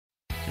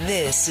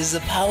This is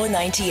a Power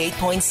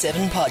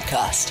 98.7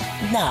 podcast.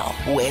 Now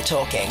we're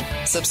talking.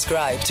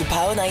 Subscribe to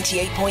Power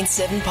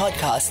 98.7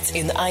 podcasts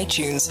in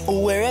iTunes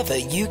or wherever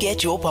you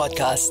get your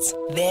podcasts.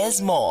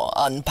 There's more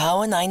on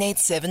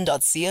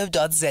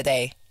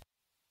power987.co.za.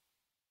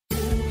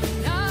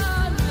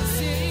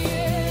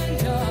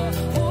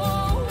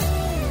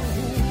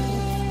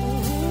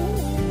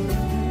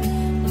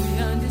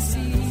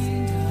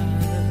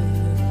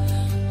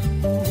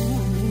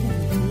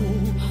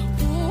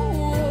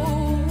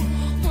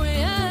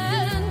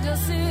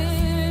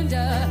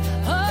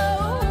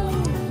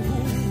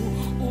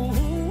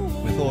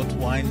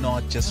 Why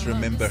not just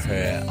remember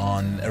her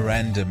on a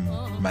random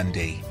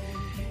Monday?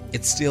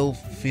 It still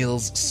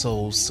feels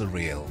so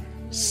surreal.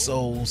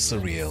 So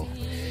surreal.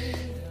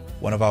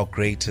 One of our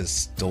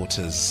greatest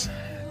daughters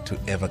to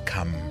ever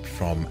come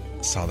from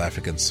South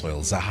African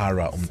soil,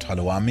 Zahara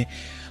Umthwalowami,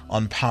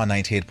 on Power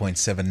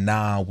 98.7.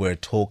 Now we're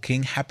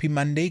talking. Happy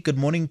Monday. Good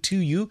morning to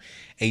you.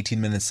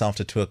 18 minutes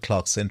after 2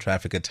 o'clock Central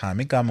Africa time.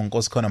 This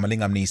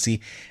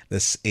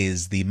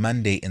is the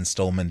Monday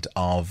installment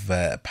of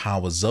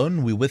Power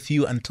Zone. We're with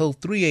you until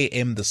 3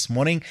 a.m. this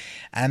morning,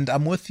 and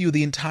I'm with you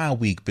the entire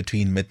week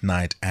between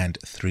midnight and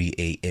 3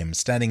 a.m.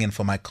 Standing in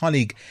for my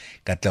colleague,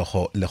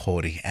 Katleho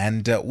Lehori.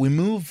 And we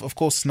move, of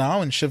course,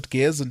 now and shift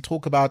gears and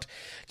talk about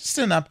just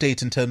an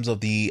update in terms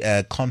of the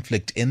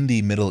conflict in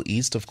the Middle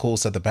East, of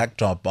course, at the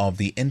backdrop of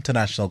the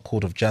International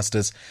Court of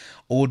Justice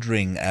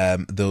ordering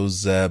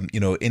those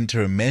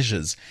interim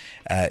measures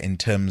in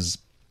terms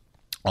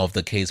of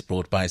the case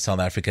brought by South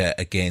Africa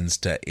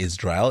against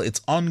Israel. It's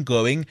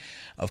ongoing.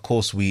 Of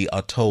course, we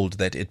are told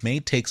that it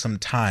may take some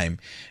time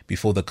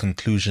before the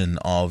conclusion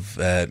of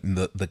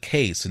the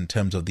case in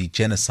terms of the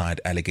genocide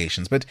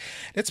allegations. But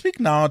let's speak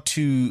now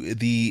to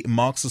the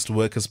Marxist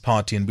Workers'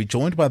 Party, and we're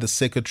joined by the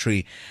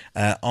Secretary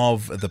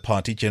of the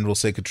party, General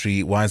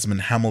Secretary Wiseman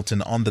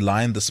Hamilton, on the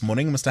line this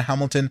morning. Mr.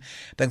 Hamilton,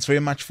 thanks very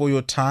much for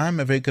your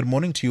time. A very good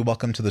morning to you.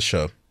 Welcome to the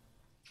show.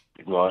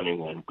 Good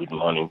morning, and good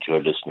morning to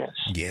your listeners.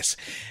 Yes.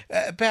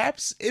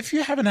 Perhaps if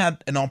you haven't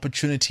had an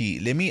opportunity,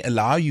 let me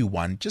allow you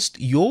one. Just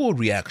your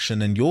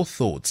reaction and your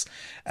thoughts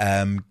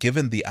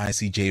given the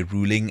ICJ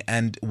ruling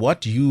and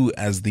what you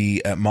as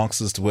the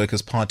Marxist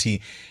Workers'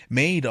 Party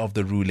made of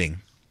the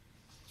ruling.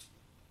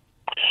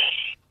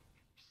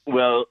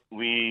 Well,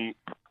 we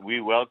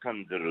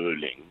welcome the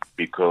ruling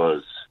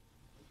because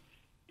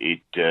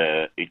it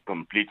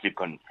completely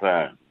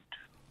confirmed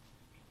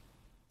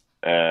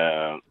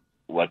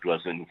what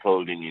was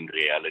unfolding in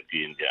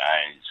reality in the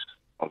eyes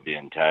of the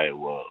entire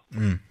world.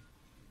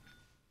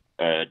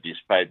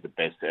 Despite the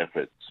best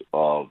efforts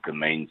of the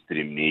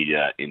mainstream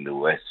media in the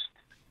West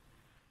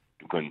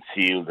to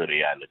conceal the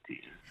reality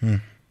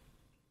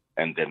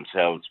and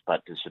themselves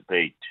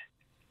participate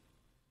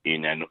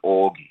in an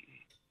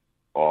orgy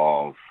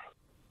of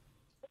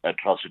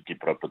atrocity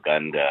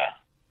propaganda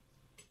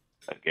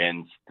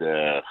against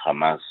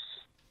Hamas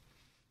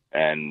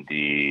and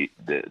the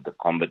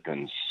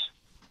combatants'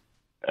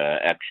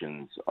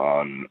 actions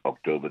on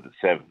October the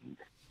 7th,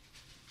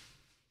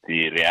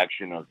 the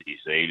reaction of the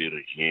Israeli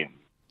regime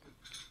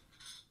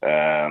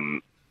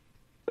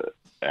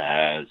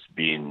has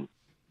been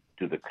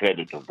to the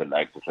credit of the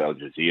likes of Al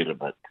Jazeera,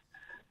 but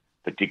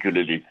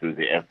particularly through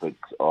the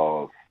efforts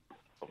of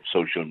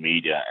social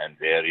media and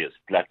various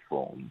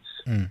platforms,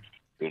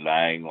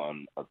 relying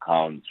on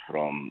accounts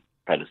from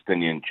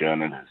Palestinian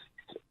journalists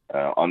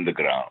on the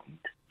ground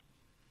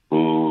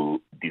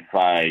who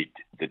defied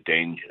the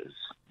dangers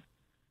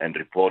and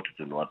reported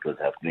on what was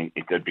happening.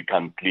 It had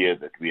become clear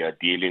that we are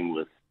dealing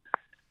with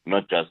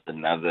not just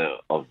another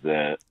of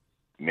the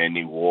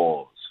many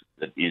wars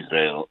that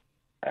Israel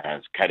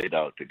has carried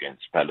out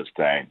against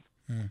Palestine,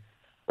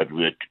 but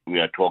we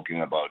are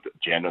talking about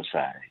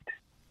genocide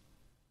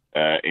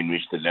in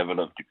which the level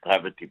of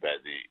depravity by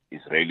the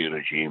Israeli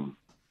regime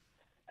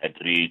had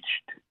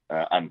reached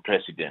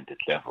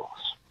unprecedented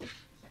levels.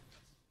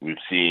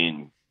 We've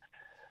seen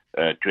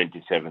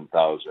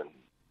 27,000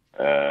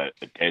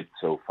 dead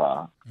so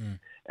far,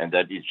 and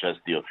that is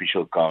just the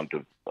official count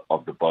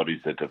of the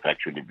bodies that have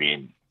actually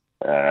been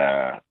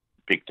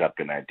picked up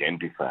and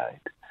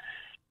identified.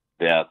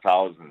 There are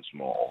thousands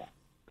more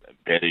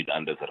buried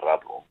under the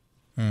rubble.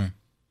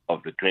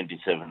 Of the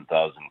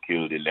 27,000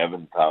 killed,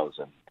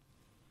 11,000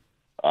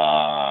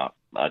 are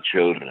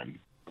children.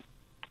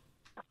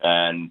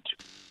 And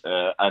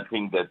I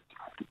think that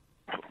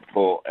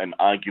for an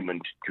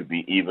argument to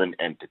be even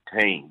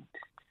entertained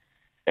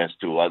as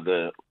to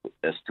whether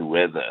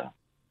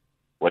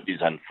what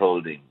is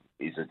unfolding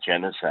is a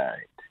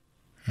genocide,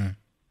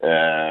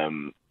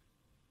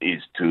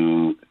 is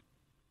to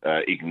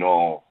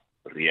ignore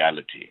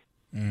reality.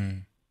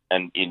 And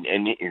in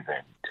any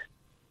event,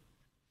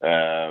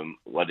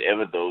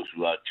 whatever those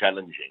who are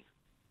challenging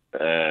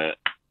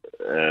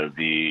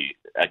the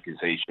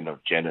accusation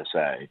of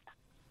genocide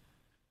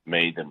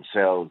may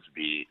themselves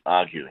be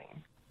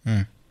arguing,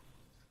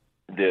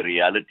 the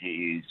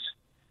reality is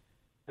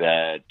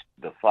that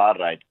the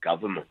far-right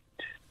government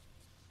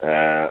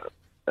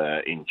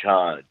in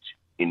charge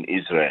in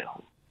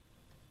Israel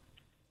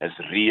has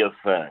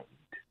reaffirmed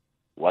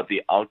what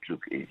the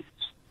outlook is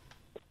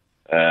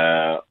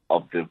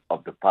of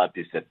the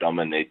parties that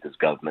dominate this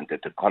government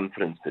at a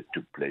conference that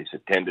took place,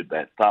 attended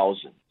by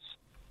thousands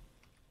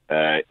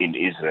in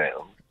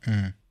Israel,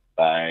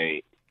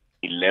 by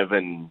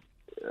 11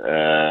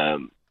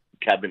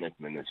 cabinet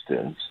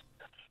ministers,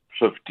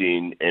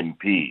 15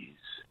 MPs,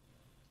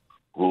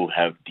 who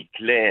have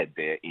declared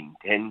their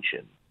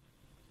intention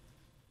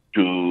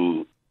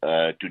to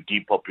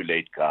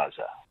depopulate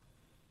Gaza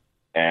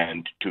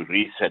and to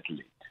resettle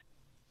it,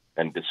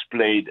 and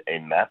displayed a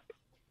map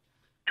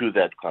to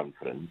that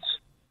conference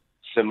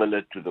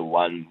similar to the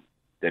one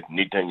that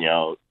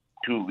Netanyahu,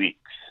 2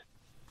 weeks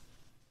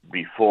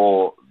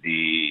before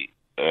the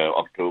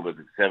October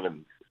the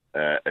 7th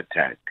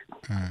attack,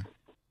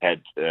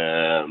 had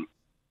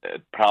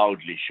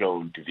proudly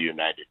shown to the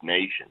United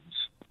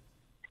Nations,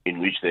 in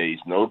which there is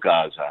no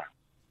Gaza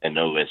and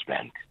no West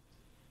Bank.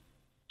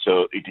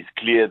 So it is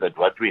clear that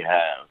what we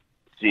have,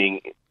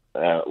 seeing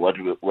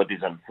what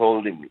is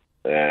unfolding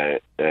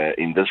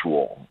in this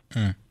war,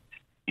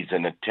 is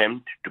an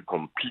attempt to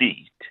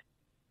complete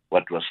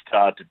what was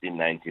started in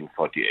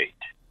 1948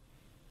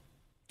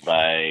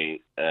 by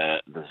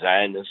the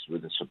Zionists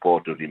with the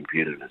support of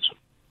imperialism,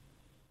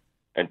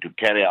 and to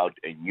carry out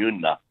a new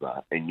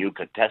Nakba, a new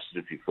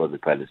catastrophe for the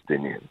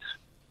Palestinians,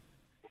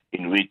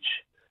 in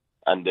which,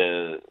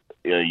 under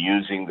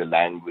using the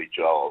language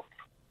of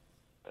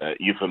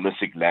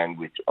euphemistic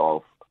language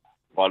of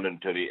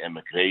voluntary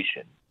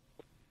emigration,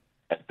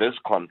 at this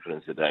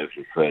conference that I've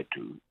referred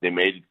to, they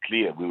made it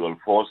clear we will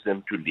force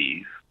them to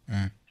leave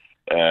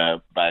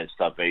by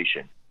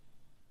starvation,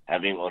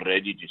 having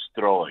already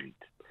destroyed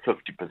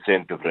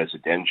 50% of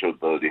residential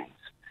buildings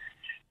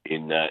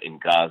in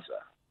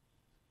Gaza,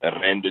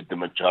 rendered the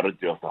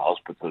majority of the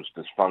hospitals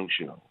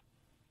dysfunctional,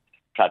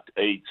 cut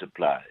aid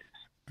supplies,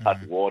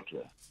 cut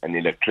water and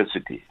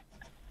electricity.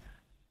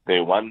 They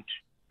want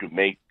to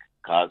make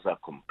Gaza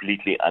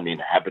completely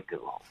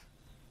uninhabitable,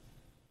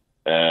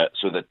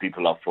 so that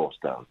people are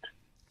forced out.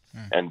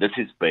 And this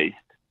is based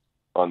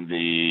on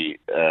the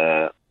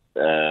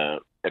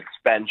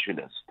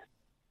expansionist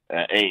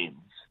aims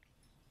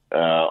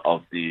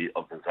of the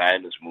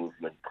Zionist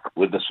movement,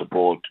 with the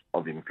support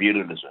of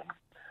imperialism.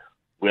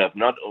 We have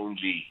not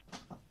only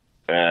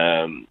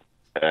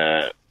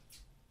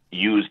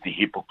used the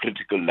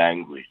hypocritical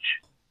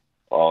language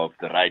of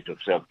the right of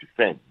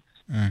self-defense,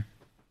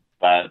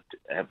 but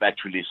have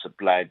actually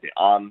supplied the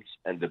arms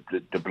and the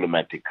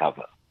diplomatic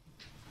cover.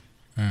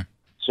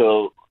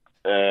 So,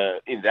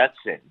 in that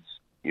sense,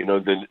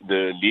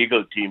 the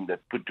legal team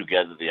that put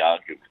together the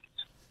arguments,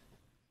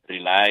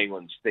 relying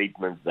on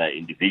statements by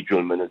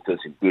individual ministers,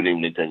 including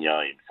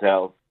Netanyahu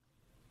himself,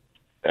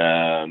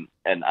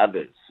 and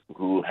others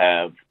who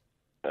have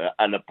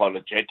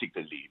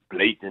unapologetically,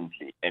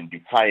 blatantly, and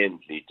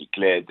defiantly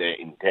declared their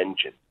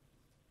intention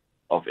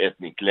of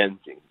ethnic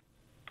cleansing,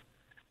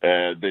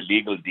 the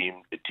legal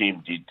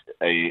team did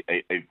a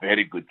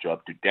very good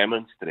job to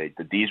demonstrate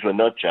that these were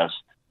not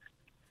just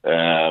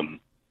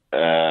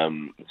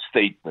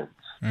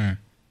statements,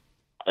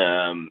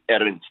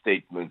 errant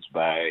statements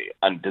by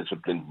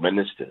undisciplined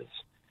ministers.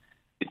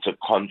 It's a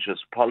conscious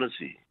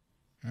policy,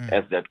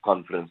 as that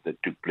conference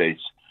that took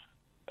place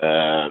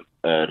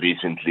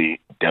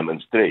recently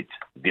demonstrates.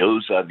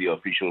 Those are the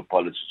official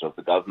policies of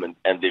the government,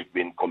 and they've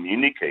been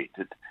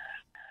communicated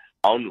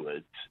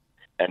onwards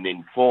and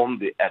inform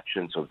the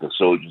actions of the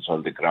soldiers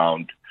on the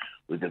ground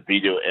with the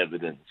video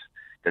evidence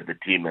that the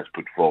team has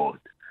put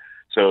forward.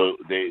 So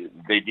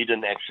they did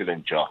an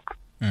excellent job.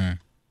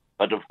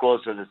 But of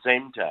course, at the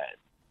same time,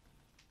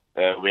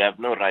 we have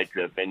no right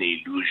to have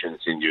any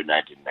illusions in the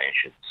United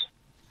Nations.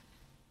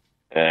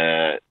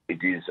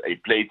 It is a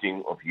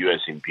plaything of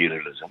U.S.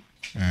 imperialism.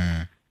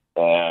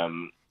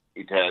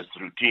 It has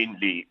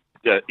routinely,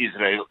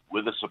 Israel,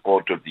 with the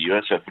support of the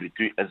U.S.,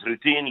 has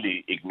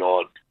routinely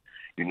ignored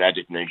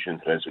United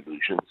Nations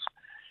resolutions,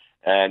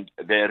 and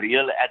their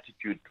real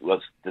attitude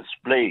was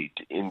displayed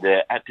in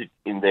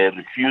their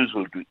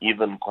refusal to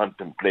even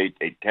contemplate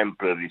a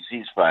temporary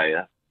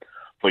ceasefire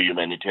for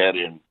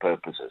humanitarian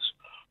purposes,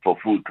 for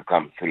food to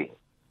come through.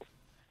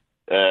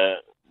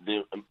 The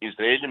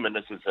Israeli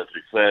ministers have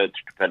referred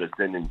to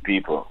Palestinian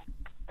people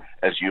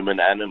as human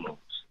animals.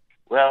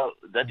 Well,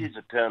 that is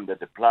a term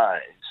that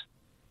applies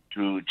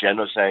to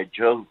Genocide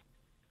Joe,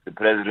 the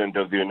President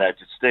of the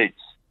United States,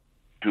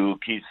 to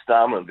Keith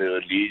Starmer,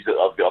 the leader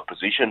of the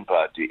opposition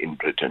party in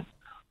Britain,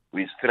 who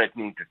is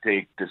threatening to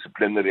take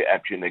disciplinary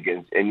action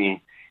against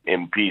any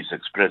MPs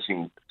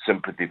expressing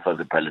sympathy for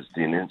the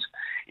Palestinians.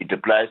 It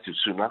applies to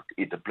Sunak.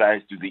 It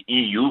applies to the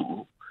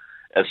EU,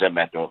 as a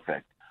matter of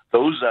fact.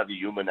 Those are the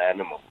human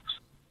animals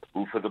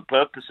who, for the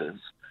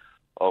purposes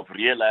of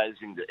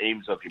realizing the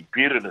aims of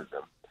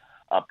imperialism,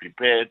 are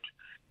prepared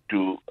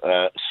to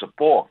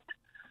support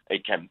a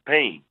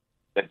campaign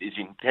that is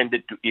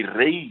intended to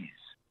erase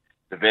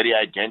the very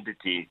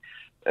identity,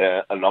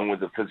 along with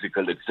the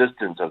physical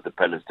existence of the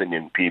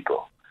Palestinian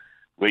people,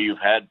 where you've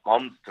had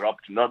bombs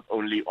dropped not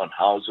only on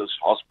houses,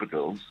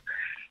 hospitals,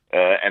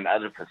 and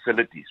other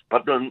facilities,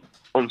 but on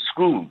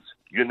schools,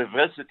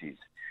 universities,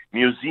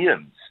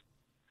 museums,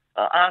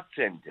 art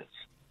centers.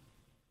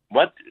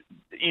 What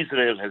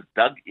Israel has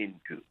dug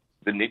into,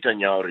 the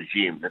Netanyahu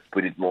regime, let's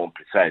put it more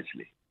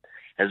precisely,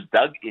 has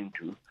dug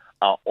into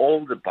are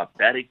all the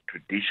barbaric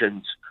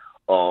traditions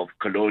of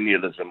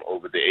colonialism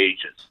over the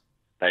ages,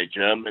 by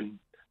German,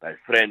 by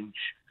French,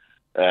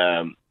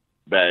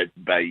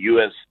 by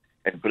U.S.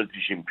 and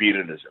British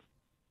imperialism,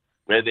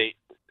 where they,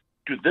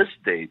 to this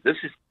day, this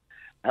is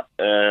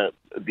the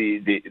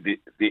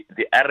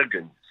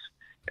arrogance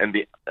and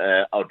the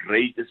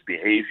outrageous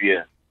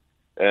behavior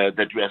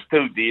that we are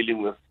still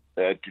dealing with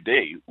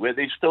today, where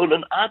they've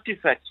stolen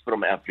artifacts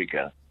from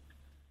Africa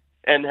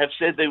and have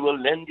said they will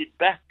lend it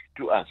back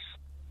to us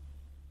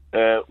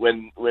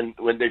when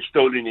they've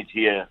stolen it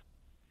here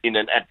in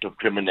an act of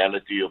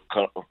criminality of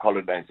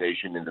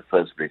colonization in the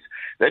first place.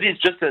 That is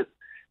just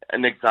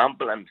an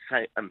example I'm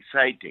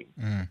citing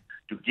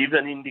to give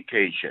an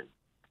indication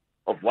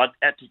of what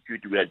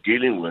attitude we are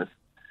dealing with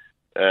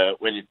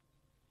when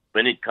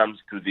it comes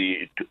to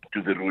the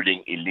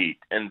ruling elite,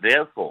 and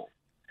therefore,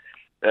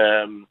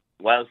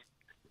 whilst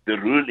the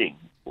ruling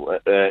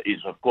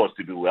is of course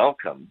to be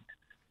welcomed,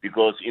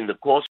 because in the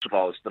course of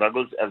our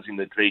struggles, as in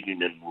the trade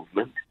union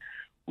movement,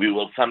 we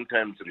will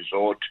sometimes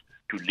resort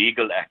to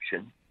legal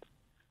action,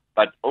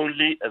 but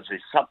only as a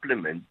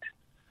supplement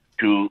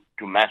to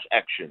mass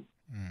action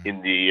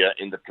in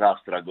the class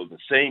struggle. The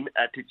same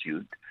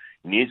attitude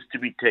needs to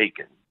be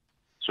taken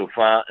so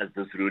far as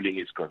this ruling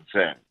is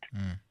concerned.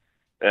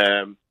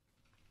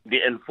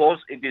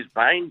 It is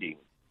binding,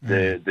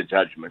 the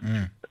judgment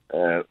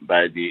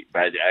by the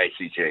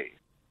ICJ,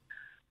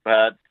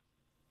 but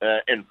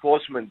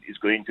enforcement is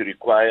going to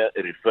require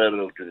a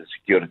referral to the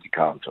Security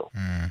Council.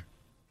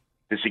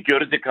 The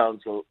Security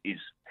Council is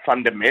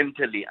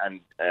fundamentally,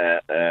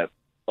 or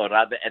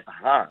rather at the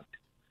heart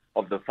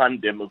of the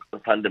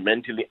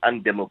fundamentally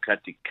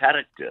undemocratic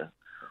character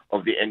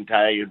of the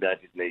entire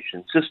United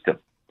Nations system,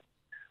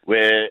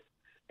 where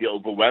the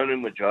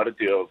overwhelming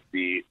majority of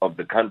the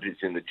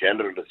countries in the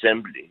General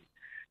Assembly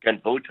can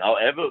vote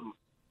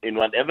in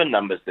whatever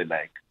numbers they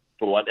like,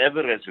 for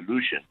whatever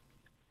resolution,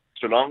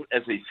 so long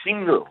as a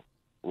single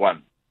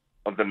one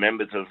of the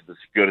members of the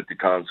Security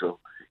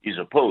Council is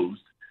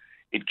opposed,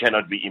 it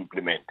cannot be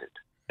implemented.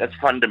 That's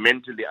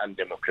fundamentally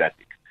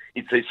undemocratic.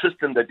 It's a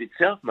system that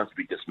itself must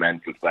be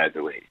dismantled, by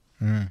the way.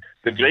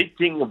 The great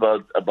thing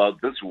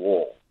about this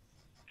war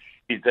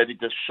is that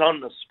it has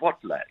shone a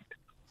spotlight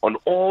on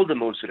all the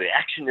most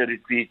reactionary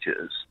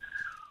features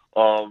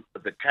of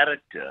the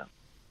character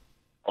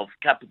of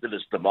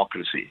capitalist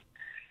democracy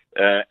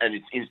and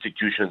its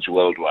institutions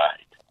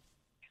worldwide.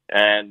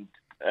 And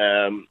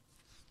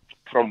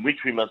from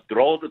which we must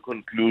draw the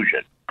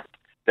conclusion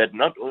that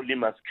not only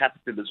must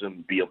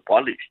capitalism be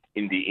abolished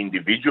in the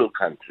individual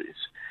countries,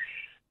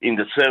 in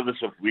the service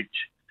of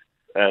which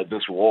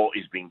this war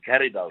is being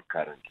carried out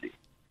currently,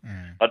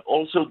 but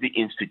also the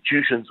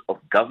institutions of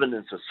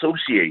governance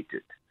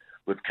associated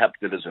with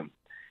capitalism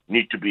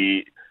need to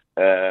be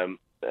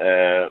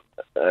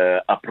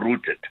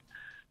uprooted.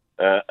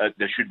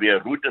 There should be a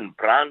root and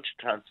branch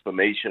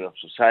transformation of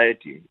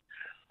society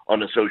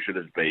on a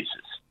socialist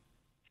basis.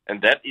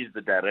 And that is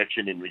the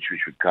direction in which we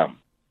should come.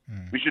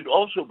 We should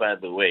also, by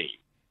the way,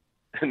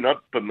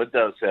 not permit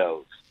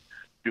ourselves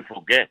to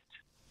forget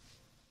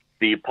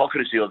the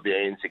hypocrisy of the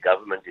ANC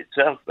government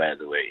itself, by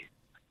the way,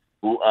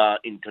 who are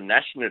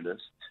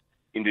internationalists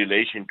in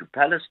relation to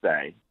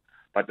Palestine,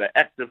 but are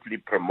actively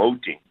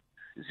promoting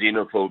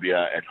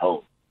xenophobia at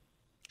home.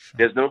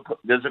 There's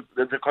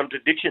a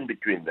contradiction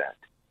between that.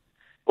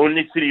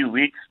 Only 3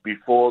 weeks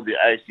before the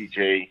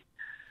ICJ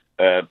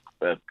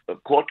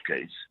court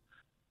case,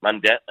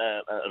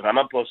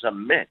 Ramaphosa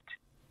met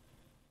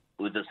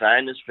with the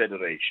Zionist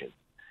Federation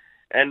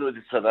and with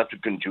the South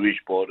African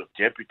Jewish Board of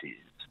Deputies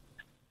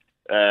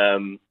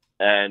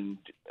and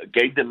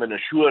gave them an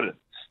assurance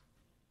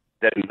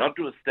that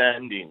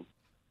notwithstanding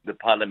the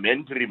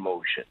parliamentary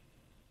motion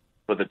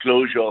for the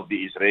closure of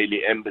the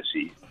Israeli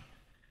embassy,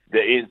 the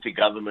ANC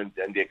government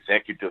and the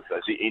executive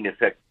has in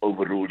effect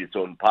overruled its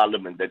own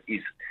parliament that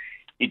it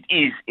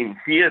is in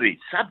theory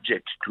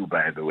subject to,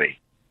 by the way,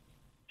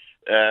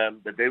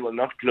 that they will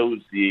not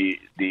close the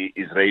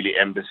Israeli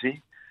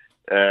embassy,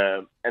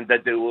 and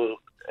that they will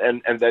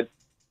and that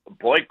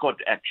boycott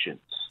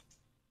actions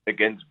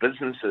against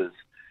businesses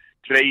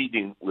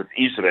trading with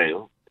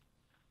Israel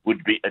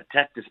would be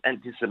attacked as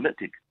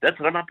anti-Semitic. That's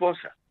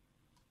Ramaphosa,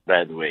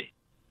 by the way.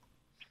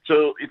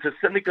 So it's a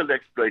cynical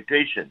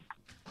exploitation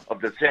of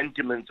the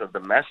sentiments of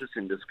the masses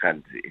in this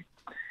country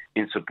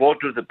in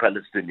support of the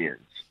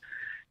Palestinians,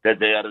 that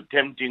they are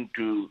attempting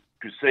to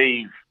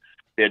save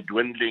their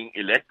dwindling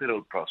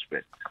electoral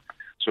prospects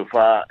so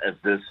far as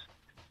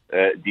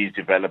these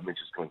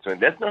developments is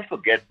concerned. Let's not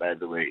forget, by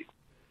the way,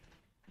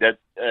 that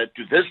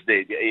to this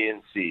day, the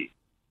ANC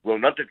will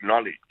not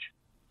acknowledge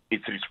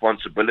its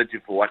responsibility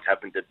for what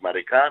happened at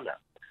Marikana,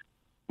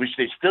 which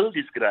they still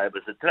describe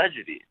as a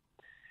tragedy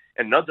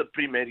and not the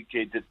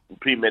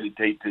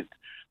premeditated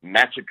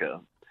massacre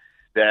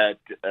that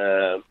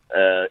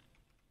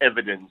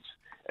evidence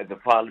at the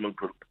Parliament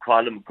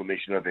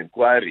Commission of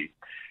Inquiry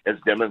has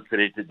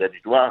demonstrated that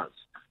it was.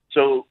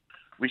 So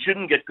we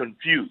shouldn't get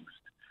confused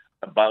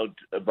about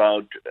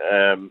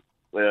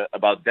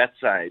that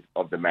side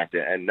of the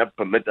matter and not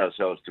permit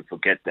ourselves to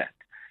forget that.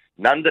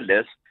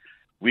 Nonetheless,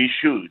 we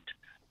should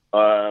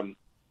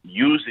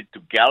use it to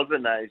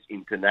galvanize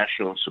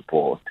international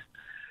support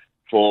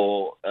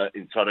for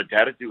in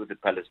solidarity with the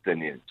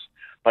Palestinians,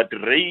 but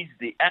raise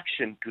the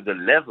action to the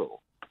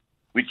level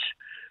which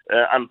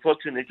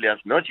unfortunately has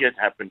not yet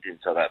happened in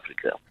South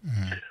Africa,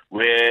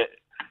 where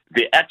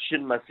the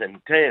action must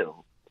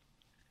entail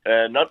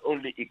not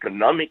only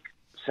economic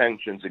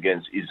sanctions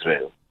against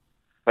Israel,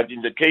 but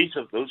in the case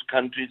of those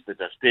countries that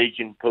are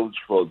staging posts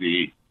for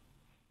the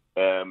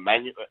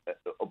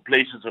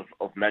places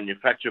of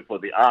manufacture for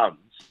the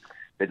arms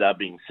that are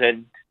being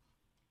sent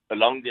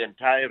along the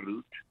entire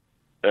route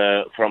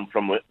from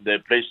the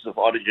places of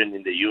origin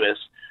in the U.S.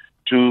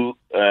 to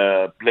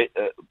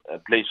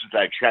places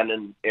like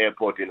Shannon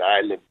Airport in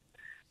Ireland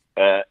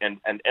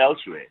and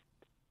elsewhere.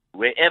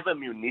 Wherever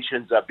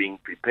munitions are being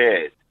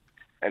prepared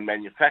and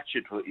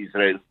manufactured for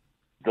Israel,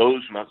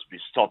 those must be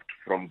stopped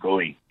from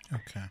going.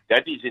 Okay.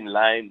 That is in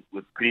line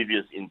with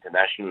previous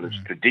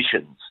internationalist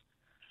traditions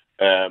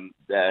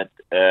that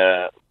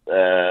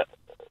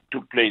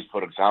took place,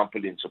 for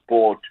example, in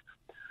support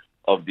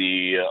of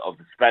the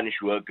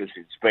Spanish workers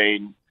in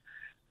Spain,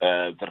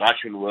 the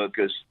Russian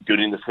workers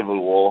during the Civil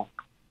War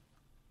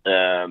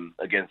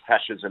against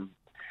fascism,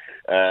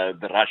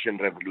 the Russian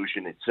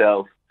Revolution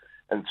itself,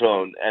 and so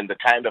on, and the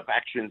kind of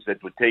actions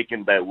that were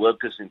taken by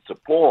workers in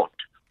support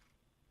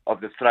of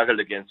the struggle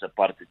against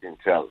apartheid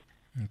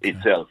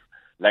itself,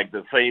 like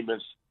the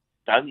famous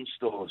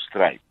Dunstore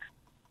strike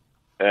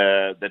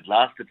that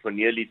lasted for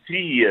nearly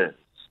 3 years,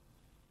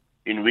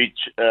 in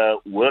which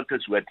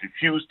workers who had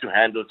refused to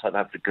handle South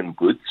African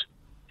goods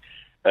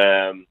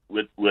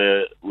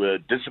were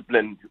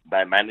disciplined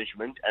by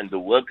management, and the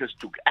workers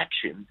took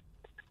action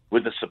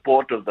with the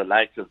support of the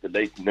likes of the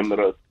late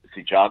Nimrod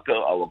Sijaka,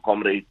 our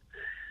comrade,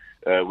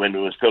 when we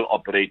were still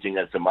operating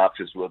as the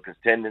Marxist Workers'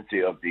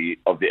 Tendency of the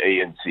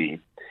ANC,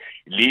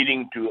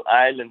 leading to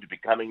Ireland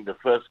becoming the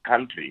first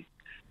country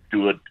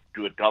to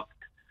adopt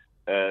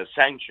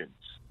sanctions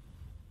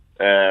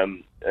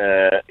in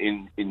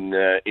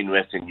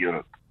Western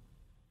Europe.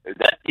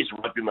 That is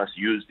what we must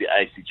use the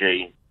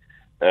ICJ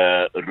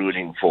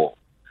ruling for,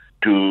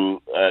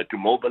 to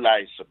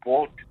mobilize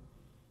support,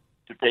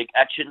 to take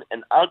action,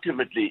 and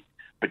ultimately,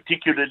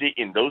 particularly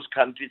in those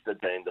countries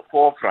that are in the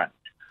forefront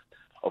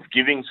of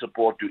giving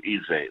support to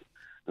Israel,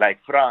 like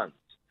France,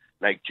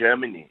 like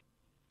Germany,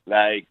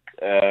 like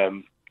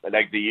the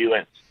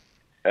US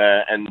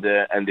and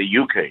the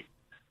UK.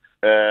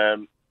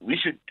 We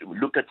should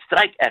look at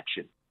strike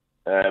action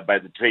by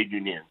the trade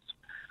unions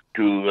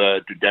to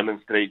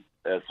demonstrate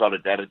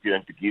solidarity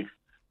and to give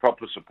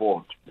proper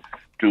support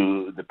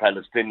to the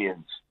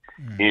Palestinians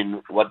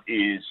in what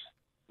is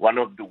one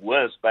of the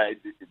worst, by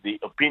the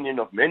opinion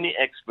of many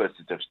experts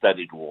that have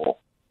studied war.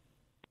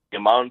 The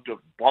amount of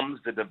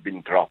bombs that have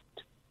been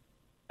dropped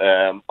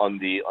on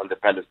the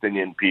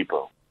Palestinian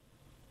people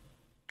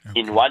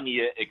in 1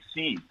 year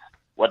exceeds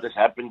what has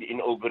happened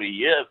in over a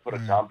year, for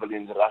example,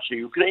 in the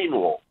Russia-Ukraine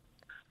war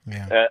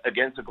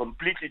against a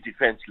completely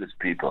defenseless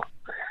people.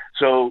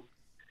 So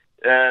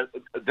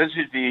this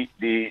is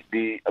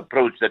the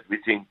approach that we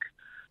think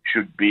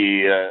should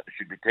be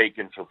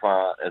taken so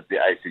far as the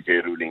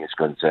ICJ ruling is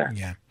concerned.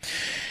 Yeah.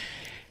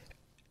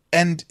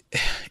 And,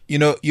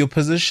 your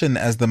position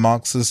as the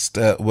Marxist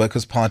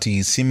Workers' Party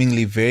is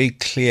seemingly very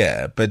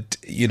clear, but,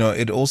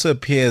 it also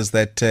appears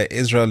that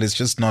Israel is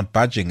just not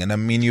budging. And I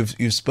mean,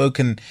 you've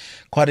spoken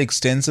quite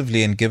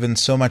extensively and given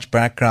so much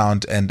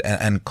background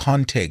and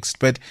context,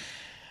 but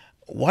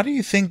what do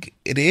you think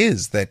it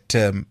is that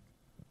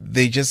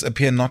they just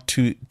appear not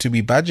to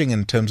be budging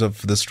in terms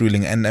of this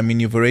ruling? And I mean,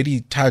 you've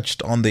already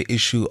touched on the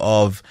issue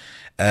of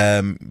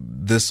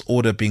this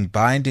order being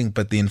binding,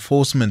 but the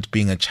enforcement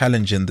being a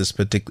challenge in this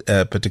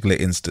particular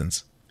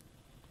instance.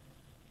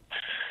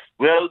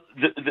 Well,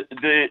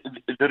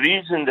 the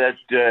reason that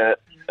the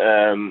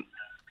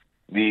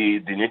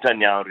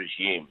Netanyahu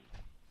regime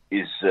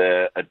is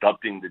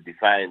adopting the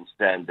defiant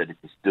stand that it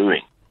is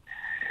doing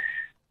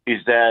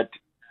is that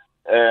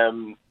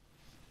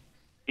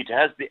it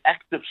has the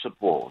active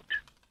support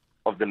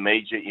of the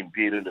major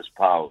imperialist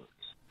powers.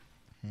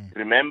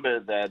 Remember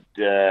that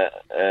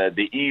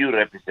the EU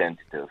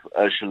representative,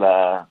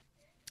 Ursula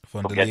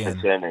von der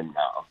Leyen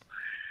now,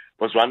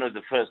 was one of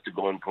the first to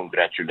go and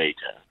congratulate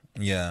her.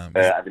 Yeah.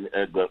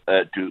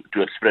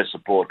 To express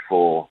support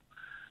for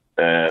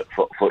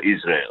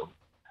Israel.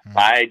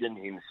 Biden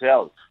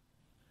himself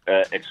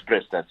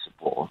expressed that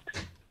support.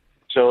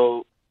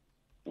 So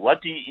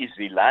what he is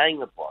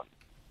relying upon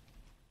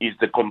is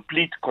the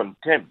complete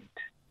contempt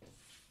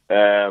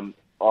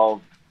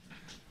of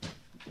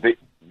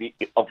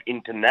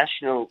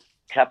international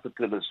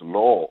capitalist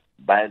law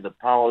by the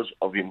powers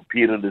of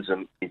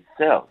imperialism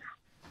itself,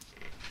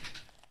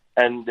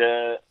 and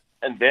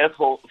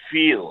therefore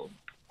feel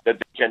that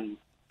they can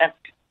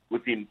act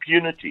with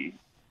impunity,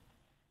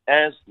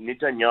 as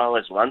Netanyahu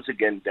has once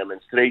again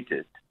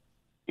demonstrated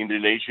in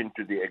relation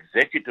to the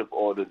executive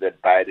order that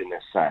Biden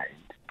has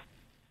signed,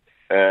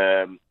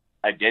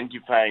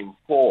 identifying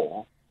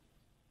 4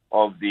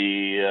 of the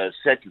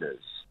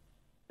settlers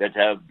that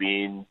have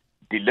been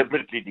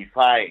deliberately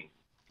defying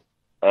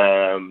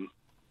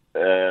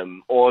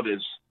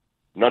orders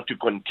not to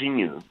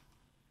continue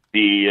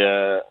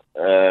the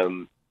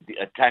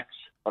attacks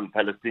on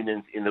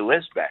Palestinians in the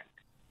West Bank.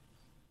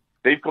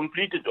 They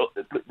treated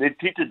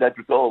that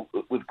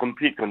with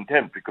complete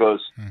contempt,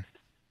 because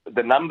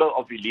the number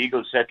of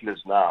illegal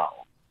settlers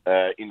now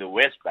in the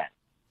West Bank,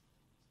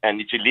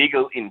 and it's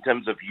illegal in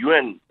terms of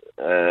UN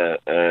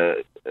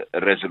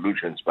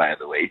resolutions, by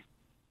the way,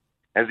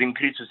 has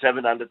increased to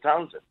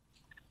 700,000.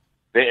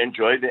 They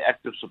enjoy the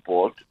active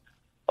support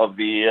of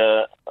the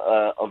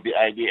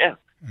IDF.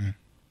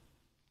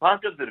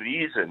 Part of the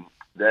reason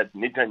that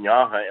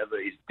Netanyahu, however,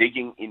 is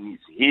digging in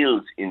his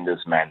heels in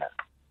this manner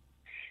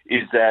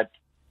is that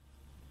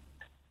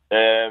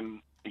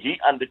he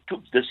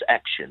undertook this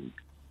action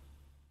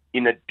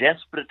in a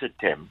desperate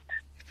attempt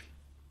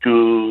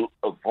to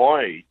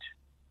avoid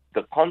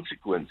the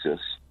consequences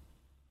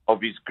of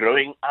his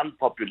growing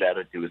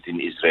unpopularity within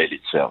Israel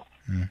itself.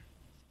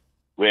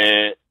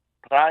 Where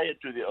prior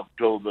to the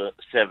October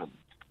 7th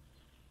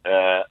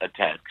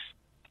attacks,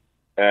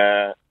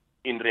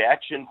 in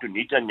reaction to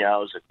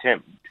Netanyahu's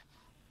attempt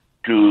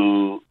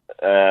to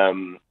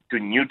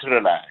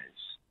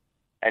neutralize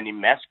and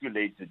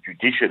emasculate the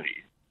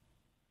judiciary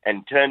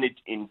and turn it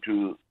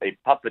into a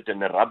puppet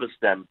and a rubber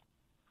stamp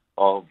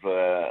of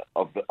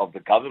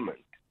the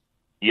government,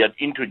 he had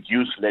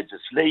introduced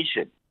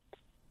legislation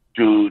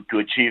to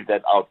achieve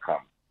that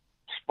outcome,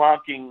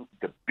 sparking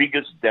the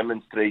biggest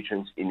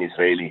demonstrations in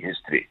Israeli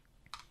history,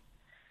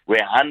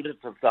 where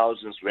hundreds of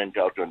thousands went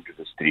out onto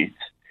the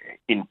streets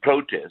in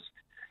protest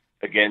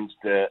against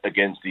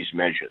these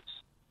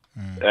measures.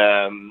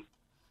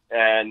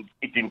 And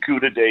it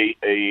included a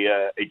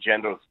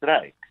general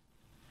strike.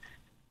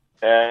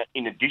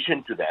 In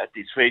addition to that,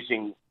 he's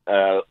facing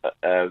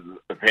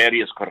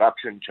various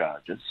corruption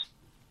charges.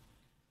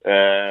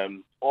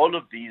 All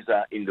of these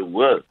are in the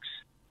works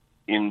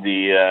in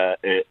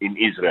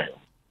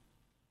Israel,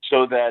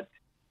 so that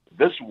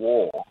this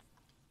war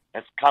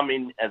has come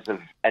in at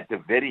a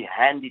very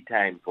handy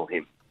time for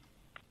him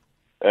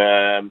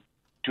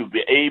to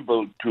be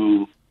able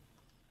to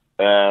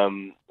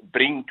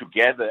bring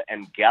together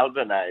and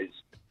galvanize,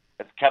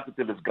 as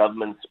capitalist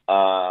governments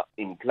are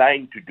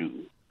inclined to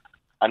do,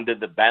 under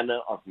the banner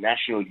of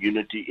national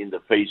unity in the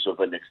face of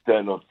an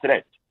external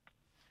threat,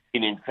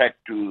 in fact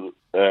to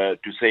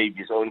save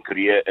his own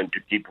career and to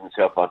keep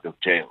himself out of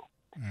jail.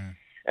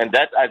 And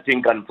that, I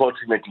think,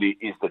 unfortunately,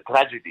 is the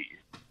tragedy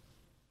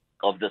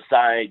of the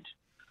side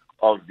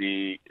of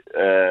the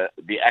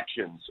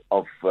actions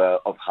of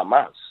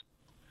Hamas,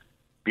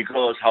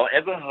 because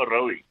however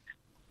heroic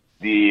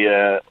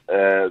the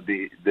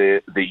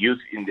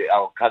youth in the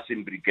Al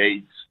Qasim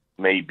brigades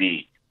may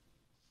be,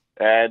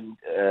 and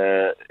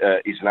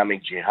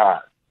Islamic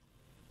Jihad,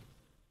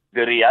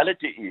 the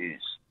reality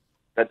is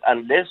that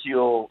unless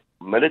your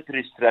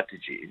military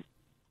strategy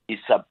is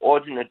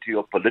subordinate to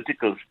your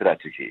political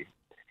strategy,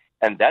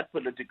 and that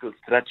political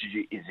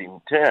strategy is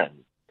in turn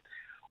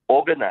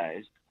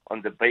organized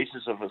on the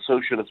basis of a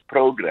socialist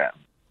program,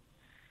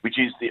 which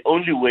is the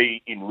only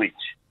way in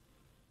which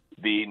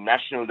the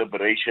national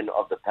liberation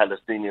of the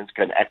Palestinians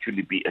can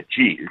actually be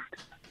achieved,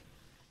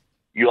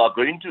 you are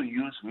going to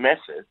use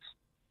methods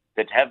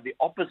that have the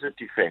opposite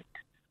effect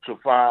so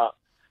far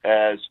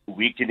as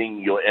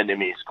weakening your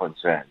enemy is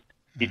concerned.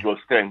 It will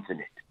strengthen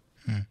it.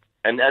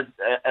 And as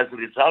a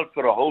result,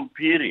 for a whole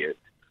period,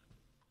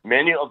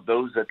 many of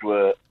those that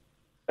were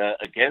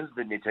against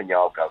the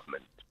Netanyahu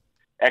government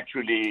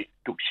actually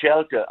took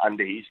shelter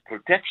under his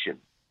protection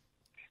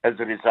as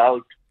a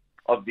result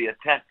of the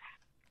attacks.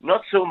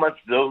 Not so much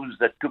those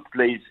that took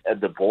place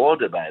at the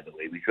border, by the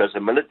way, which was a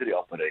military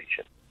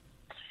operation,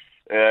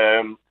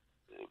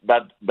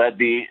 but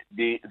the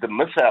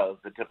missiles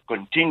that have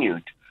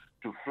continued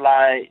to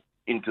fly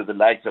into the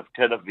likes of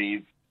Tel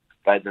Aviv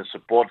by the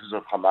supporters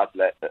of Hamas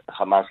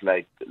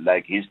like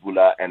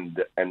Hezbollah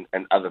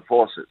and other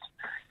forces.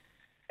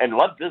 And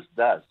what this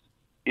does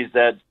is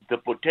that the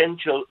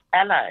potential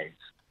allies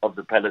of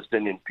the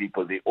Palestinian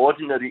people, the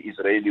ordinary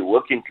Israeli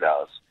working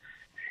class,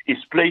 is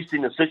placed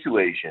in a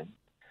situation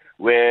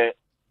where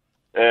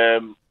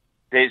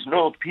there's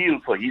no appeal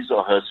for his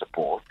or her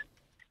support,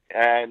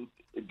 and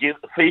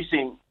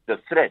facing the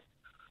threat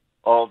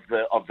of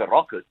the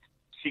rocket,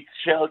 seeks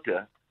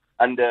shelter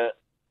under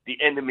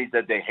the enemy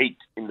that they hate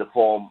in the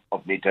form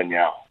of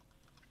Netanyahu.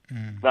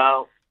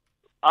 Now,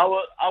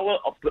 our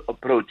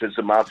approach as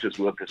the Marxist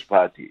Workers'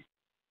 Party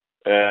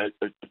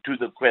to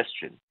the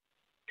question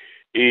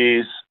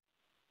is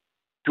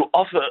to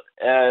offer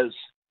as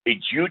a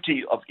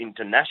duty of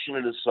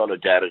international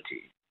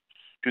solidarity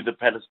to the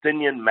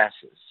Palestinian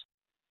masses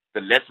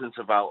the lessons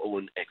of our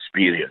own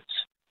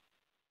experience,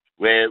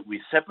 where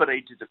we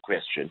separated the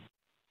question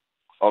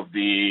of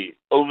the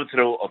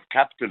overthrow of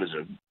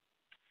capitalism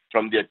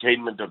from the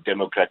attainment of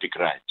democratic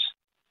rights.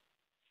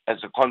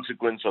 as a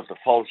consequence of the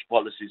false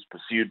policies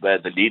pursued by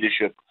the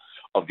leadership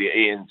of the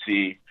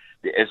ANC,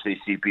 the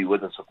SACP,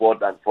 with the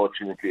support,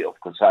 unfortunately, of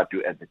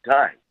COSATU at the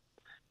time.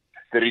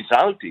 The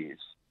result is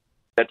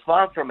that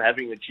far from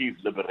having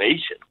achieved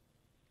liberation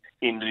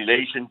in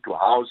relation to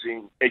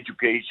housing,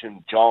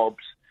 education,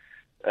 jobs,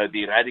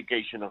 the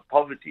eradication of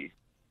poverty,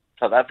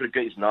 South Africa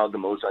is now the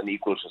most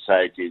unequal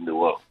society in the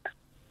world.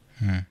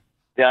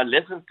 There are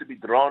lessons to be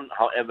drawn,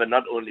 however,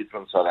 not only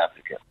from South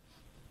Africa.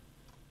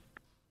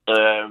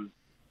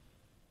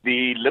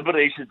 The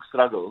liberation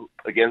struggle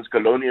against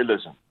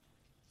colonialism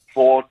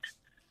fought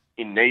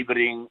in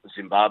neighboring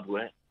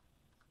Zimbabwe,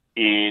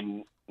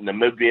 in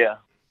Namibia,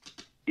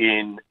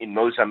 in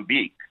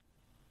Mozambique,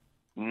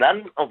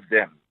 none of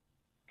them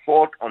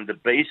fought on the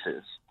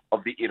basis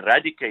of the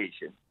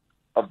eradication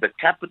of the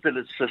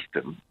capitalist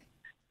system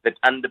that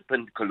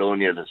underpinned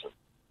colonialism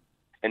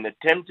and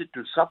attempted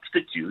to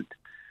substitute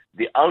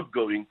the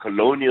outgoing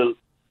colonial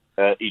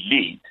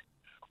elite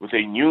with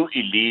a new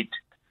elite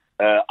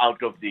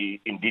out of the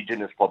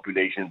indigenous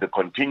population, the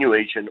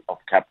continuation of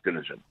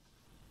capitalism.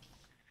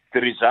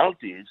 The result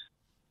is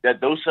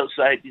that those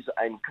societies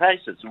are in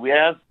crisis. We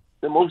have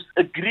the most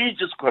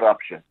egregious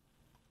corruption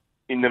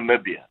in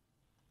Namibia,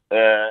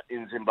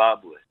 in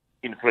Zimbabwe,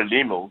 in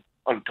Frelimo,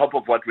 on top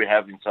of what we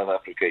have in South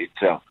Africa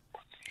itself,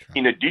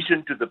 in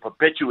addition to the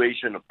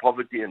perpetuation of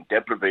poverty and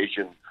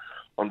deprivation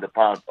on the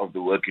part of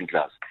the working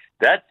class.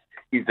 That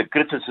is the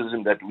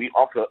criticism that we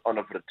offer on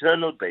a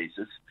fraternal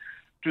basis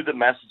to the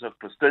masses of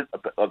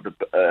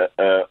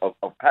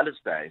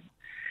Palestine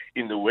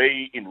in the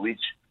way in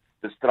which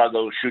the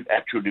struggle should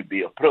actually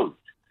be approached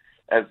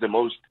as the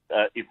most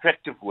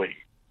effective way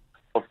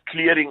of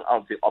clearing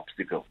out the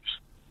obstacles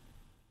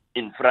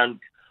in front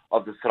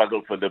of the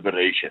struggle for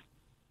liberation.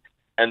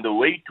 And the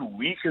way to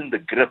weaken the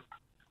grip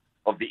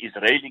of the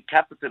Israeli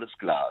capitalist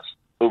class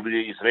over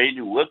the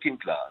Israeli working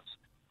class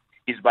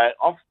is by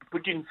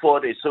putting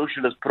forward a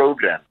socialist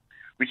program,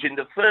 which in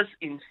the first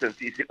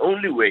instance is the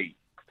only way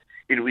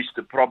in which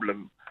the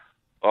problem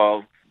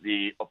of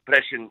the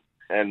oppression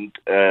and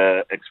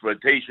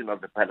exploitation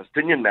of the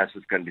Palestinian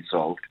masses can be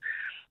solved,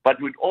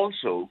 but would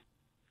also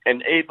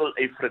enable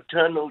a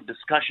fraternal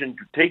discussion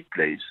to take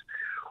place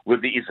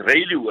with the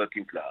Israeli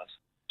working class,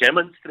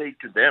 demonstrate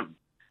to them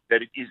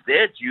that it is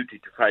their duty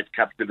to fight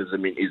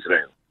capitalism in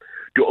Israel,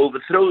 to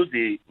overthrow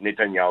the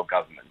Netanyahu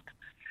government,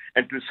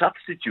 and to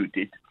substitute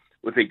it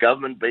with a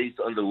government based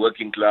on the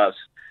working class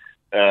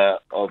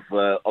of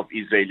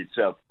Israel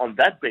itself. On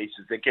that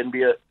basis, there can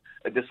be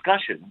a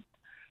discussion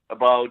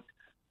about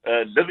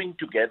living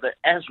together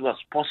as was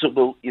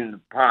possible in the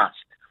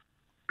past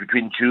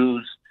between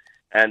Jews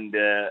and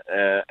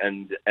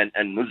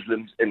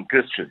Muslims and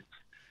Christians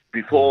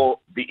before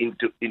the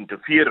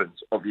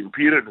interference of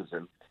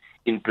imperialism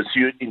in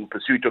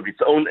pursuit of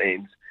its own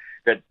aims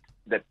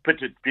that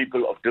pitted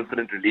people of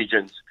different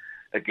religions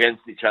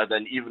against each other,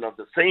 and even of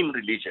the same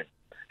religion.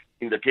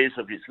 In the case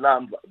of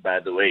Islam, by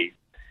the way,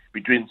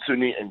 between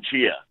Sunni and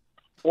Shia.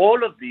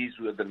 All of these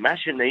were the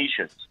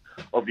machinations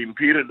of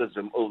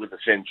imperialism over the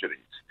centuries.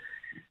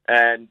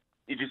 And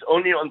it is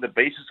only on the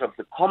basis of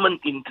the common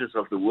interests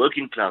of the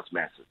working class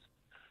masses,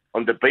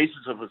 on the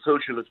basis of a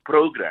socialist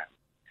program,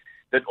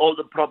 that all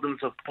the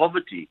problems of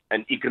poverty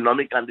and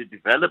economic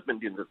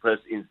underdevelopment in the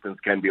first instance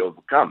can be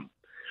overcome,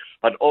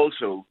 but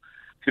also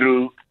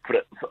through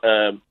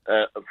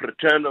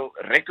fraternal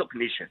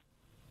recognition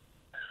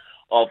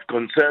of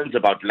concerns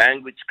about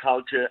language,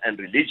 culture, and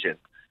religion.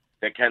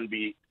 There can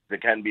be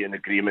an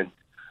agreement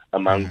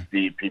amongst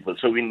the people.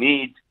 So we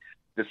need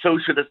the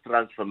socialist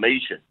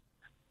transformation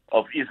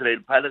of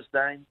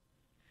Israel-Palestine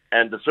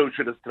and the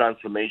socialist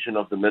transformation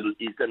of the Middle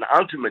East, and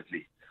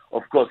ultimately,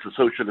 of course, the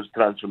socialist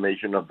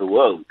transformation of the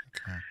world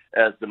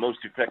as the most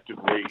effective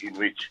way in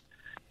which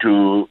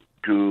to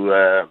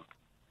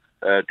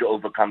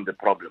overcome the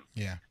problem.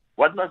 Yeah.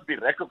 What must be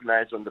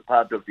recognized on the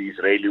part of the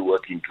Israeli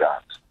working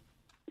class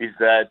is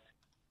that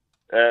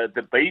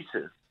the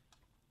basis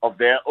of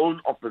their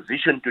own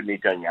opposition to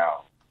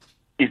Netanyahu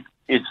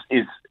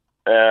is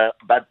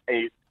but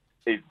a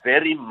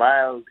very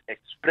mild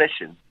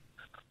expression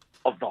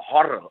of the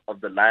horror of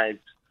the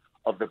lives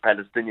of the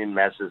Palestinian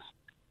masses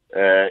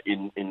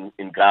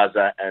in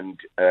Gaza and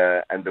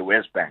the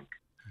West Bank.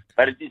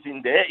 But it is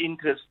in their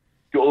interest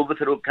to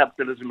overthrow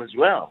capitalism as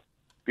well,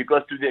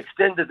 because to the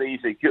extent that there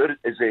is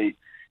a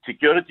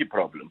security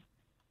problem,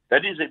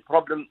 that is a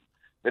problem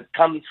that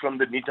comes from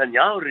the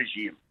Netanyahu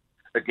regime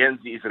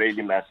against the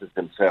Israeli masses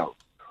themselves,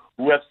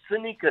 who have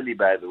cynically,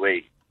 by the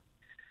way,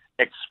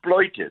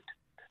 exploited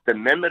the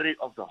memory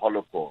of the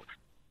Holocaust.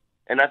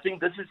 And I think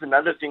this is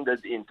another thing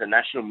that the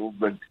international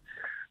movement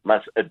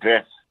must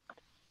address.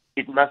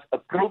 It must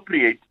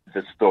appropriate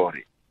the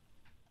story,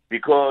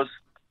 because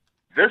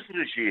this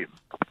regime,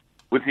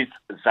 with its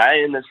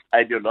Zionist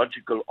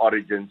ideological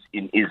origins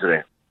in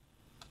Israel,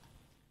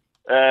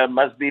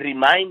 must be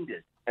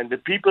reminded, and the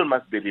people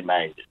must be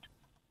reminded,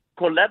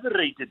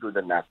 collaborated with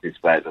the Nazis,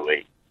 by the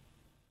way,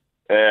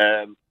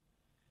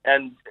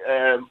 and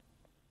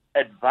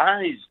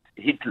advised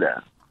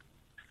Hitler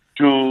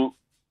to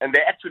and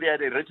they actually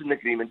had a written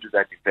agreement to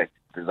that effect,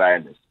 the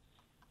Zionists,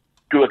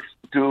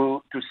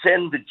 to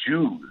send the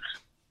Jews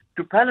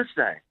to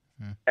Palestine,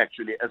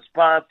 actually, as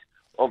part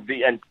of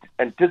the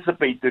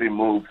anticipatory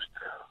moves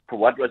for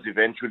what was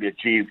eventually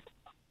achieved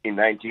in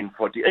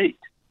 1948.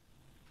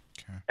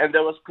 Okay. And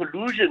there was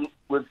collusion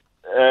with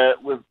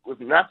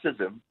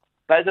Nazism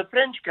by the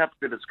French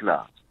capitalist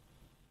class.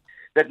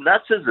 That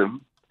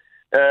Nazism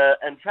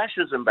and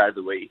fascism, by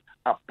the way,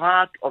 are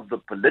part of the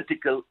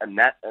political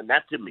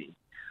anatomy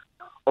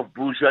of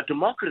bourgeois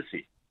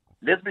democracy.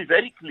 Let's be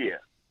very clear.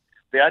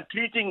 They are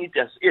treating it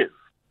as if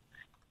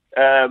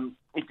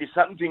it is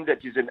something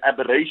that is an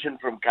aberration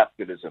from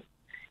capitalism.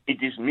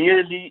 It is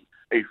merely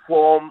a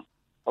form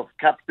of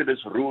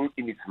capitalist rule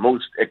in its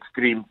most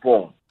extreme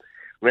form,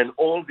 when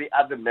all the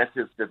other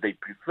methods that they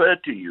prefer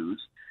to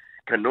use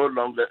can no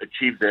longer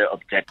achieve their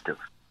objective.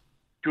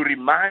 To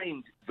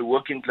remind the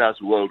working class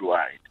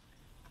worldwide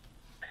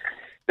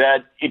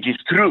that it is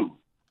true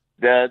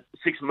that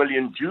 6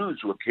 million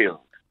Jews were killed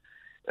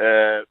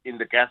in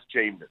the gas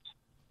chambers.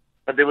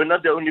 But they were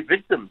not the only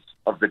victims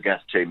of the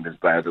gas chambers,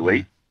 by the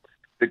way.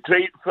 The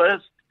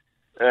first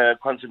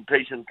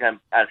concentration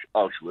camp,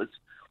 Auschwitz,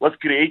 was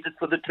created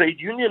for the trade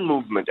union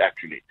movement,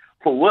 actually,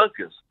 for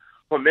workers,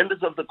 for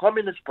members of the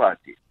Communist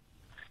Party,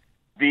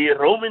 the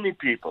Romani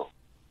people,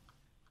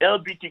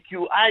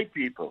 LGBTQI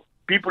people,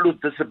 people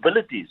with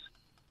disabilities,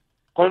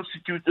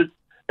 constituted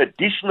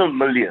additional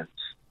millions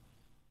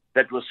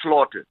that were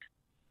slaughtered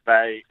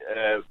by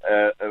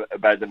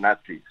the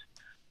Nazis.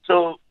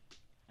 So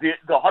the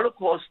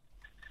Holocaust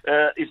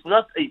is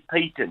not a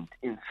patent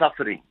in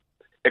suffering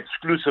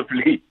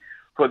exclusively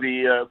for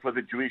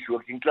the Jewish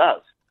working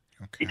class.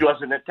 Okay. It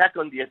was an attack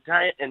on the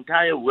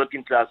entire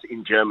working class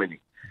in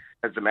Germany,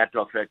 as a matter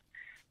of fact,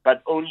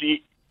 but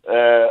only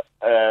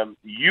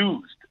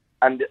used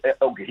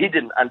or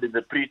hidden under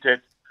the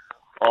pretext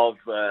of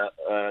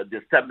the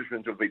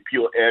establishment of a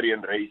pure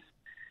Aryan race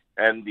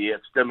and the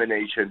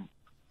extermination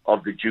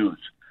of the Jews.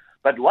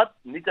 But what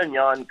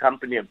Netanyahu and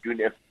company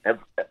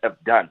have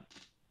done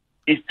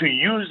is to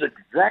use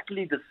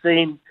exactly the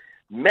same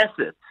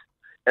methods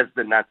as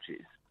the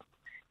Nazis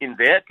in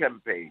their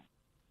campaign,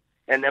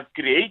 and have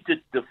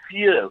created the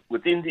fear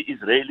within the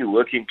Israeli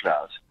working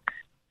class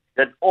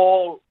that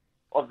all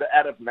of the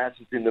Arab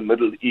masses in the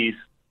Middle East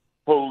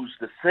pose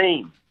the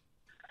same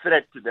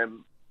threat to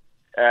them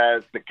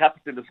as the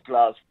capitalist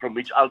class from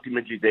which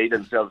ultimately they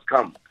themselves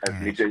come, as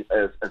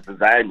the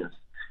Zionists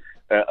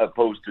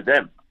opposed to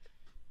them.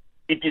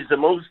 It is the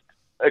most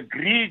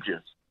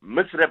egregious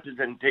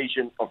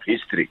misrepresentation of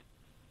history.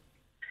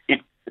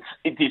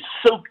 It is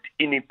soaked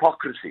in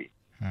hypocrisy.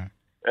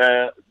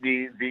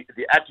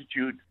 The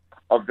attitude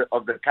of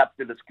the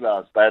capitalist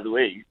class, by the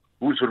way,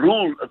 whose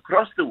rule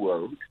across the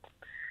world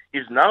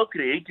is now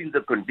creating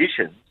the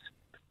conditions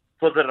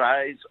for the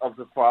rise of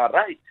the far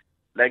right,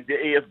 like the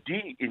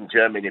AfD in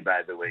Germany,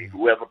 by the way,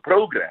 who have a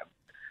program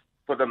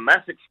for the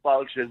mass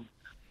expulsion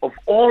of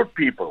all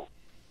people,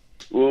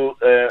 who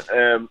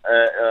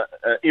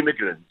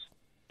immigrants,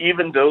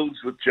 even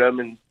those with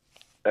German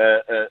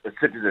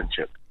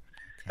citizenship,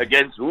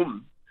 against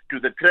whom, to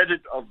the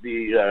credit of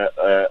the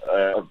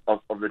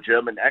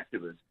German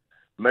activists,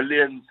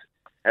 millions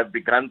have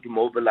begun to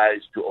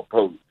mobilize to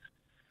oppose.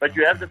 But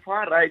you have the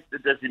far right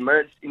that has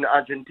emerged in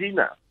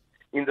Argentina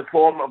in the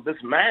form of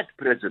this mad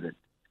president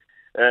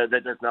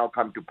that has now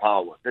come to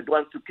power, that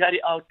wants to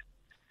carry out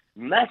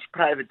mass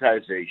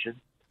privatization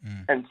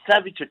and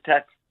savage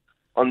attacks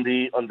on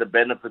the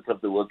benefits of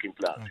the working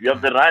class. You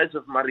have the rise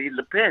of Marine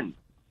Le Pen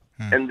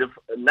and the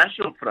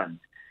National Front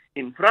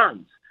in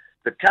France.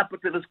 The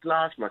capitalist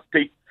class must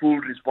take full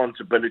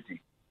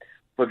responsibility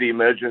for the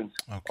emergence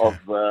of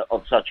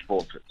such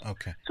forces.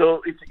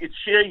 So it's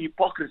sheer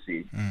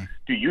hypocrisy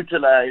to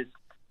utilize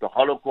the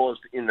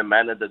Holocaust in the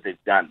manner that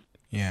they've done.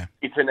 Yeah.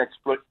 It's an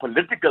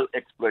political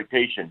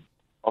exploitation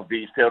of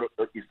the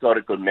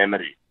historical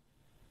memory.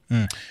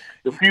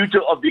 The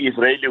future of the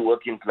Israeli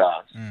working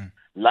class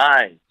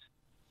lies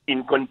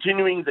in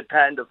continuing the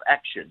kind of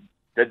action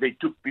that they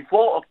took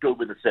before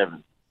October the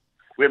 7th,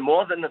 where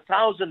more than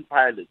 1,000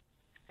 pilots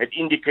had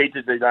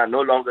indicated they are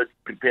no longer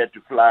prepared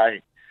to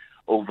fly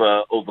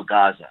over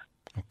Gaza.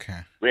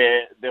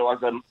 Where there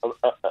was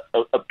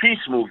a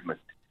peace movement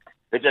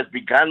that has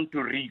begun to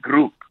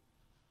regroup,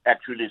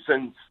 actually,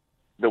 since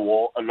the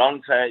war,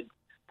 alongside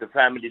the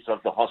families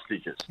of the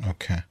hostages.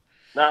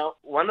 Now,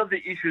 one of the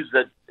issues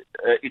that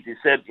it is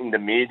said in the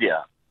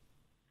media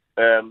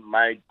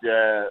might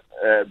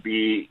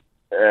be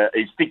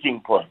a sticking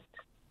point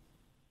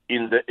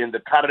in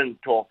the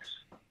current talks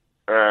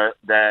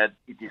that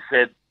it is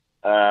said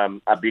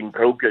are being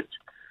brokered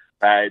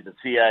by the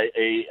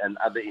CIA and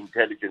other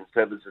intelligence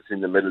services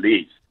in the Middle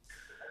East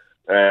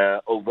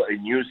over a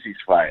new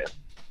ceasefire,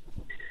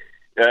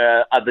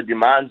 are the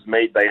demands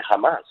made by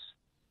Hamas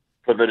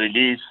for the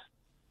release,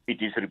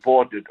 it is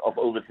reported, of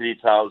over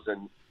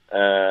 3,000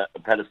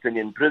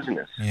 Palestinian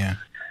prisoners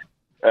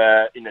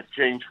in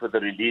exchange for the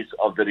release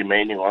of the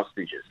remaining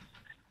hostages.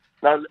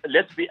 Now,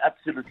 let's be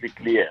absolutely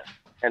clear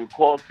and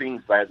call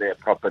things by their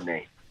proper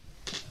name.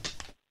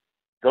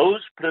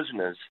 those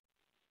prisoners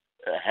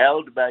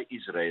held by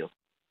Israel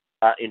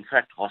are in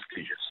fact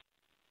hostages.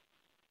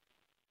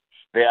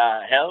 They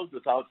are held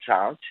without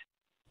charge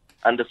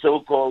under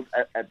so-called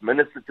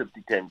administrative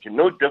detention,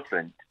 no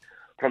different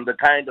from the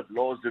kind of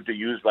laws that are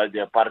used by the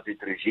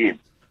apartheid regime.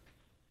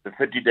 The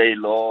 30-day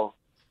law,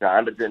 the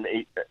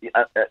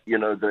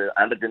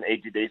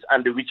 180 days,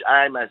 under which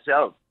I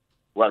myself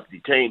was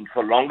detained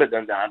for longer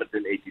than the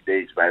 180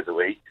 days, by the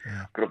way,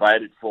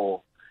 provided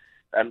for,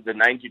 and the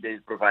 90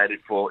 days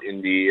provided for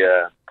in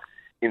the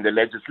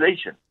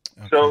legislation.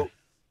 Okay. So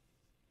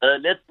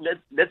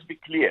let's be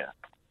clear.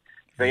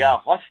 They are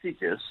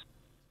hostages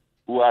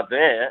who are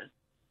there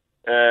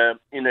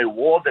in a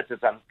war that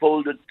has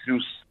unfolded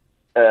through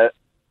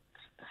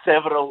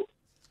several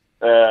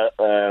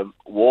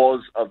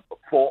wars, of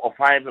 4 or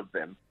 5 of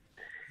them,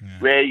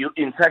 where you,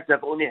 in fact,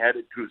 have only had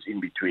a truce in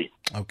between.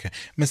 Okay.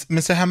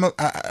 Mr.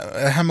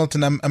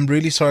 Hamilton, I'm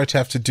really sorry to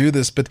have to do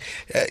this, but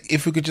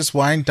if we could just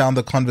wind down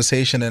the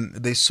conversation, and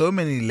there's so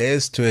many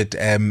layers to it,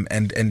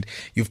 and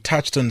you've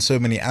touched on so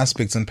many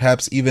aspects, and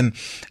perhaps even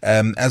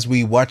as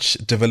we watch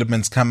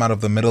developments come out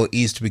of the Middle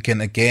East, we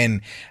can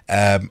again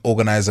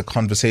organize a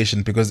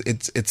conversation, because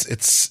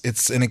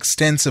it's an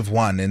extensive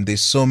one, and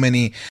there's so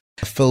many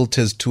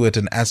filters to it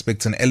and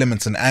aspects and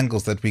elements and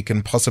angles that we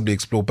can possibly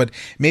explore. But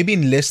maybe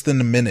in less than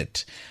a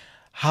minute,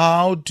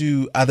 how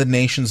do other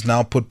nations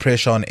now put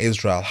pressure on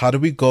Israel? How do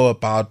we go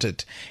about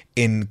it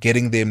in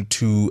getting them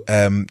to,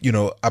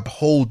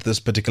 uphold this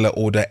particular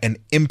order and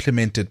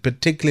implement it,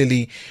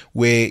 particularly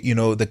where,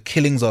 the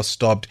killings are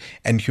stopped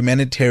and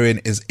humanitarian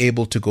is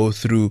able to go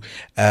through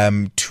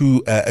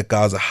to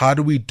Gaza? How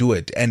do we do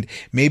it? And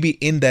maybe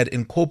in that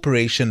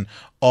incorporation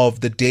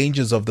of the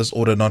dangers of this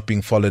order not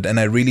being followed. And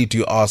I really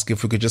do ask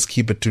if we could just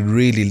keep it to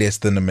really less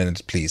than a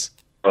minute, please.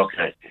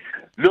 Okay.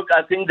 Look,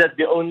 I think that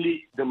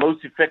the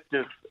most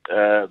effective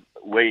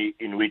way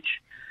in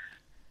which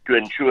to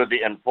ensure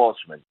the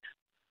enforcement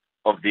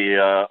of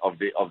the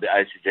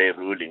ICJ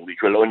ruling,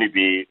 which will only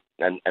be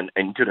an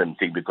interim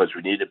thing, because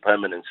we need a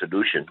permanent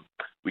solution,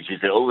 which is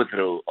the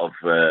overthrow of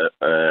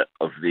the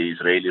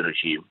Israeli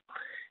regime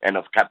and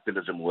of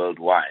capitalism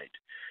worldwide.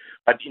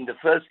 But in the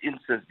first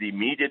instance, the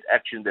immediate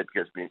action that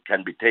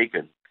can be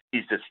taken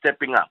is the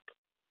stepping up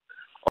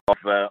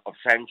of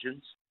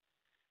sanctions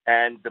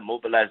and the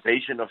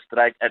mobilization of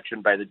strike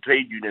action by the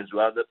trade unions, who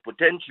are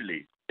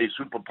potentially a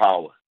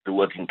superpower, the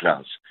working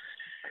class,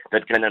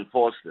 that can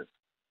enforce this.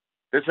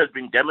 This has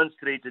been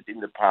demonstrated in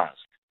the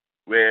past,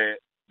 where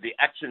the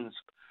actions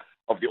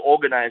of the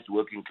organized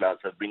working class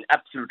have been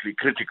absolutely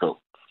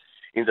critical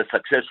in the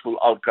successful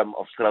outcome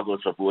of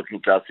struggles of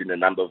working class in a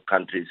number of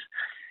countries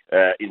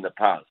in the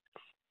past.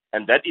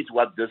 And that is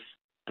what this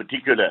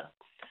particular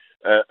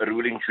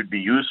ruling should be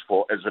used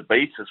for, as a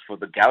basis for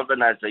the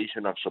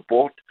galvanization of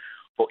support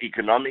for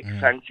economic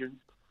sanctions,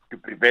 to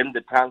prevent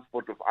the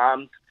transport of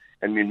arms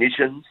and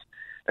munitions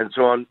and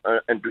so on,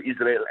 and to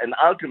Israel, and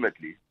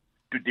ultimately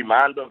to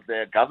demand of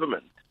their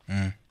government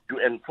to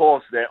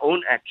enforce their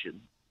own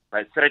action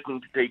by threatening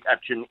to take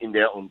action in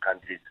their own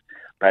countries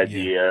by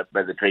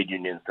the trade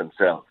unions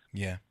themselves.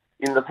 Yeah.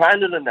 In the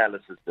final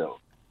analysis, though,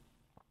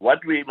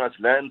 what we must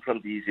learn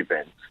from these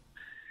events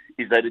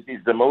is that it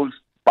is the most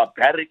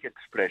barbaric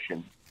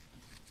expression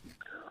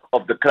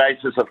of the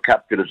crisis of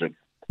capitalism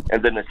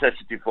and the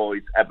necessity for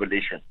its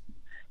abolition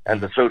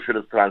and the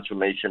socialist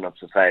transformation of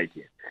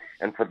society.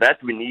 And for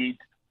that, we need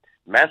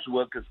mass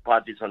workers'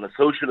 parties on a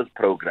socialist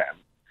program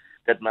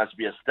that must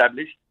be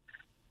established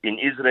in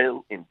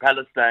Israel, in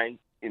Palestine,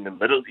 in the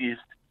Middle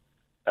East,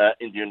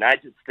 in the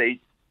United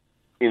States,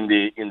 in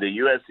the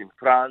US, in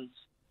France,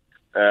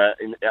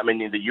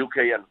 in the UK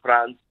and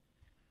France,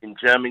 in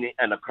Germany,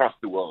 and across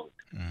the world.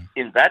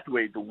 In that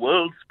way, the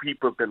world's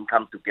people can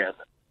come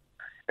together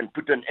and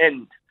put an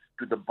end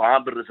to the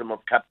barbarism of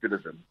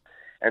capitalism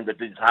and the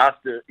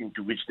disaster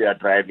into which they are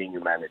driving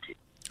humanity.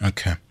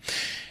 Okay.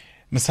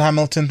 Mr.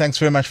 Hamilton, thanks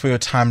very much for your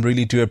time.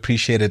 Really do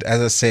appreciate it.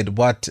 As I said,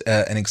 what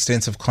an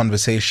extensive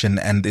conversation,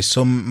 and there's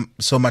so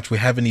much we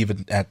haven't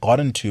even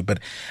gotten to, but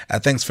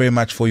thanks very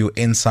much for your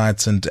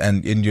insights and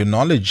in your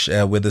knowledge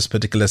where this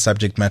particular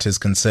subject matter is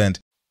concerned.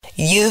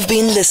 You've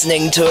been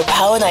listening to a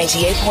Power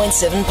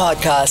 98.7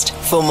 podcast.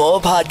 For more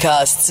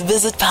podcasts,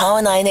 visit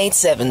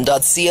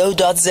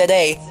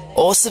power987.co.za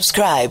or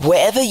subscribe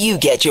wherever you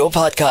get your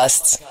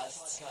podcasts.